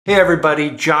Hey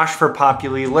everybody, Josh for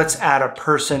Populi. Let's add a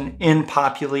person in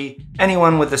Populi.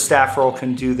 Anyone with a staff role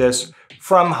can do this.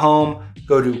 From home,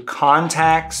 go to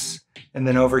Contacts, and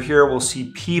then over here we'll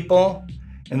see People,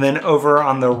 and then over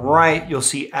on the right you'll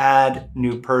see Add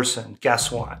New Person.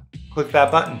 Guess what? Click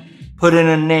that button. Put in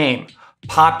a name.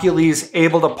 Populi is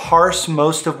able to parse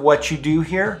most of what you do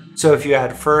here. So if you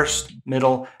add first,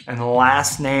 middle, and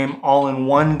last name all in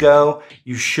one go,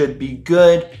 you should be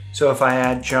good. So if I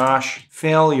add Josh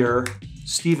Failure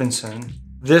Stevenson,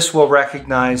 this will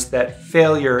recognize that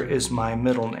Failure is my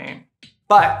middle name.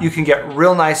 But you can get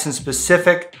real nice and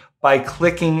specific by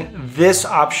clicking this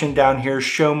option down here,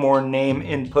 Show More Name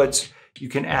Inputs. You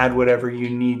can add whatever you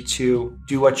need to,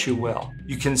 do what you will.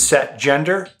 You can set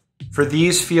gender. For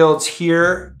these fields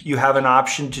here, you have an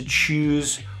option to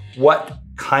choose what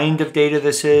kind of data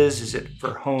this is. Is it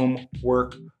for home,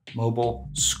 work, mobile,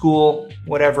 school,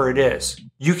 whatever it is.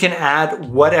 You can add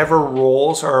whatever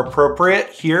roles are appropriate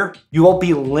here. You will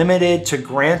be limited to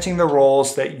granting the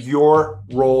roles that your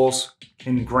roles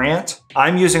can grant.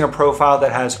 I'm using a profile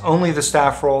that has only the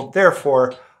staff role,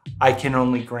 therefore I can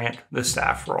only grant the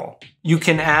staff role. You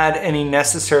can add any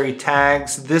necessary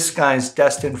tags. This guy's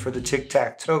destined for the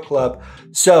Tic-Tac-Toe Club,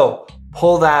 so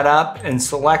pull that up and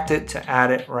select it to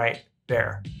add it right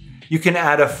there. You can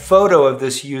add a photo of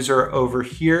this user over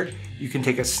here. You can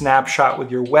take a snapshot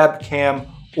with your webcam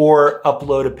or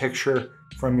upload a picture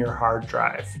from your hard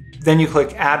drive. Then you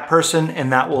click Add Person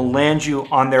and that will land you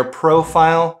on their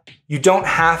profile. You don't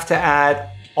have to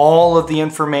add all of the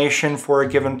information for a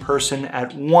given person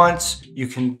at once. You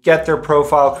can get their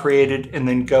profile created and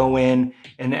then go in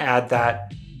and add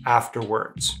that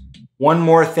afterwards. One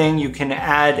more thing, you can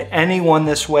add anyone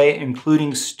this way,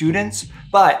 including students,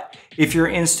 but if your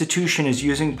institution is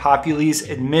using Populi's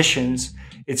admissions,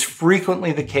 it's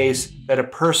frequently the case that a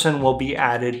person will be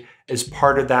added as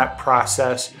part of that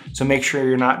process, so make sure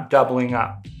you're not doubling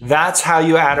up. That's how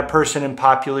you add a person in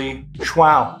Populi.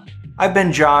 Wow. I've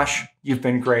been Josh. You've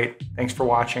been great. Thanks for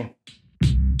watching.